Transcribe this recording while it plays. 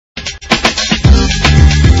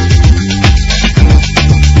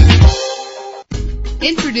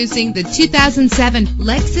Introducing the 2007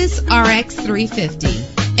 Lexus RX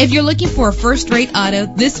 350. If you're looking for a first-rate auto,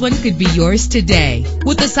 this one could be yours today.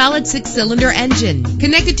 With a solid 6-cylinder engine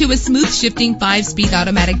connected to a smooth shifting 5-speed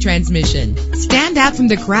automatic transmission. Stand out from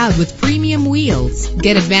the crowd with premium wheels.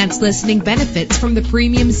 Get advanced listening benefits from the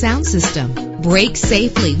premium sound system. Brake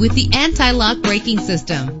safely with the anti-lock braking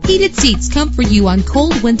system. Heated seats comfort you on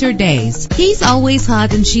cold winter days. He's always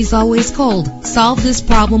hot and she's always cold. Solve this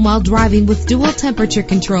problem while driving with dual temperature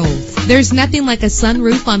controls. There's nothing like a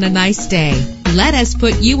sunroof on a nice day. Let us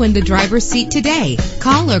put you in the driver's seat today.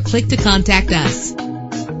 Call or click to contact us.